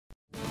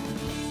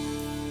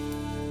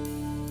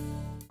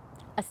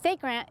A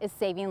state grant is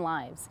saving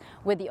lives.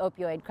 With the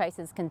opioid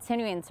crisis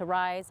continuing to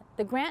rise,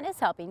 the grant is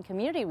helping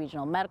Community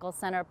Regional Medical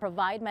Center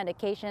provide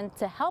medication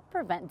to help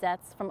prevent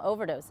deaths from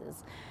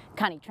overdoses.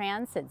 Connie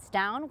Tran sits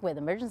down with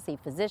emergency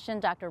physician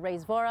Dr.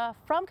 Rais Vohra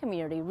from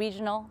Community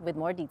Regional with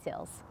more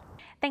details.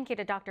 Thank you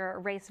to Dr.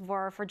 Rais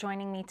Vohra for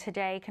joining me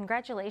today.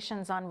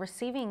 Congratulations on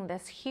receiving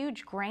this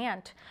huge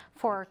grant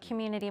for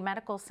community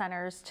medical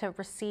centers to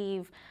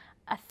receive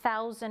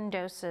 1,000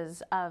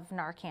 doses of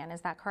Narcan.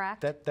 Is that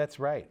correct? That's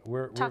right.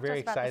 We're very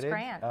excited.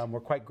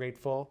 We're quite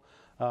grateful.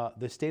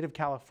 The state of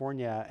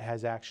California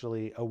has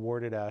actually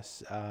awarded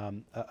us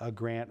a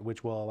grant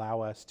which will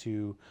allow us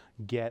to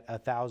get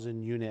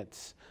 1,000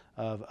 units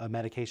of a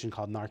medication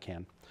called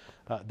Narcan.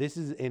 This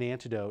is an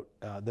antidote,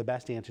 the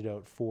best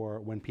antidote for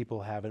when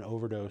people have an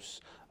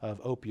overdose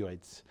of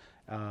opioids.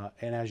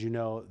 And as you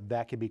know,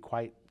 that can be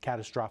quite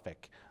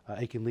catastrophic.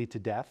 It can lead to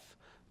death.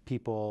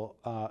 People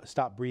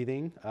stop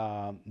breathing,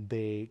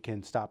 they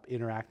can stop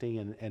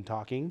interacting and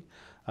talking,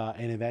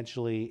 and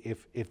eventually,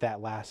 if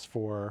that lasts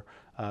for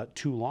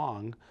too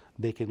long,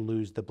 they can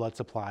lose the blood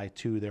supply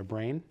to their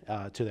brain,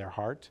 to their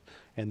heart,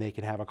 and they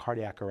can have a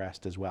cardiac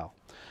arrest as well.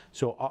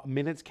 So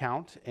minutes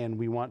count, and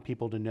we want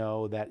people to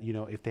know that, you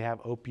know, if they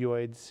have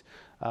opioids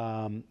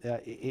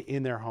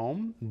in their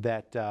home,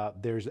 that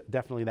there's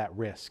definitely that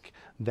risk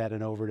that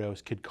an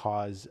overdose could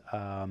cause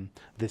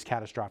this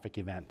catastrophic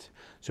event.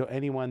 So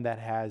anyone that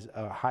has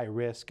a high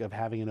risk of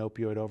having an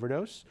opioid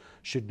overdose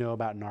should know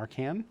about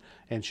Narcan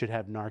and should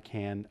have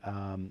Narcan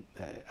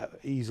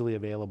easily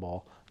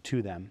available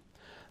to them.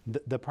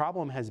 The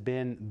problem has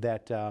been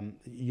that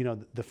you know,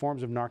 the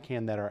forms of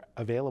Narcan that are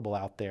available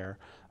out there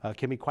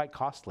can be quite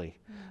costly.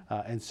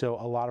 And so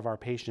a lot of our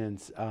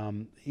patients,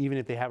 even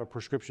if they have a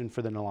prescription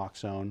for the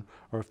naloxone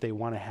or if they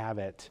want to have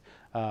it,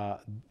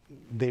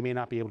 they may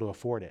not be able to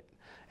afford it.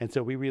 And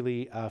so we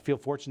really feel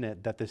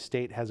fortunate that the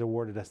state has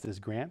awarded us this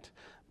grant,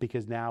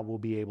 because now we'll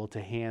be able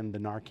to hand the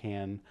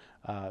Narcan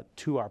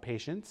to our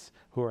patients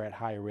who are at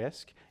high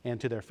risk and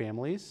to their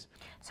families.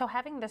 So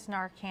having this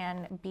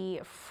Narcan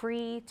be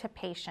free to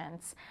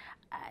patients,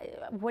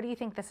 what do you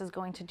think this is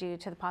going to do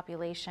to the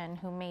population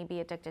who may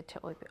be addicted to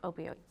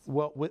opioids?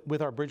 Well,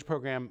 with our Bridge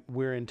program,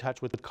 we're in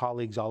touch with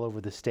colleagues all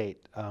over the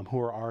state who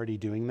are already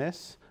doing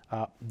this.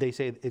 They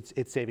say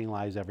it's saving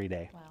lives every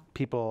day. Wow.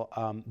 People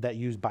that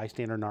use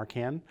bystander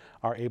Narcan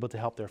are able to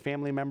help their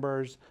family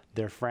members,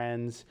 their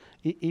friends,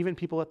 even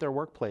people at their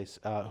workplace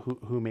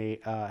who may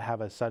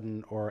have a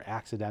sudden or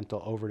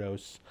accidental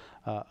overdose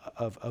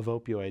of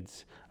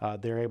opioids.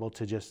 They're able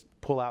to just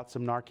pull out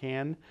some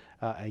Narcan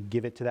and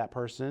give it to that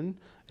person,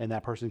 and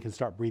that person can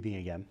start breathing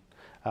again.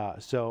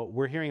 So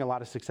we're hearing a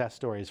lot of success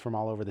stories from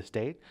all over the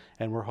state,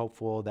 and we're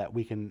hopeful that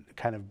we can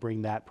kind of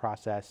bring that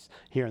process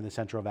here in the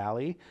Central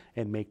Valley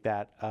and make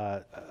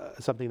that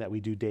something that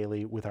we do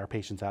daily with our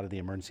patients out of the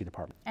emergency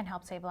department. And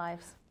help save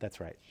lives. That's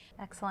right.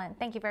 Excellent.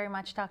 Thank you very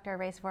much, Dr.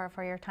 Rais Vohra,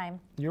 for your time.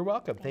 You're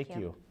welcome. Thank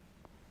you.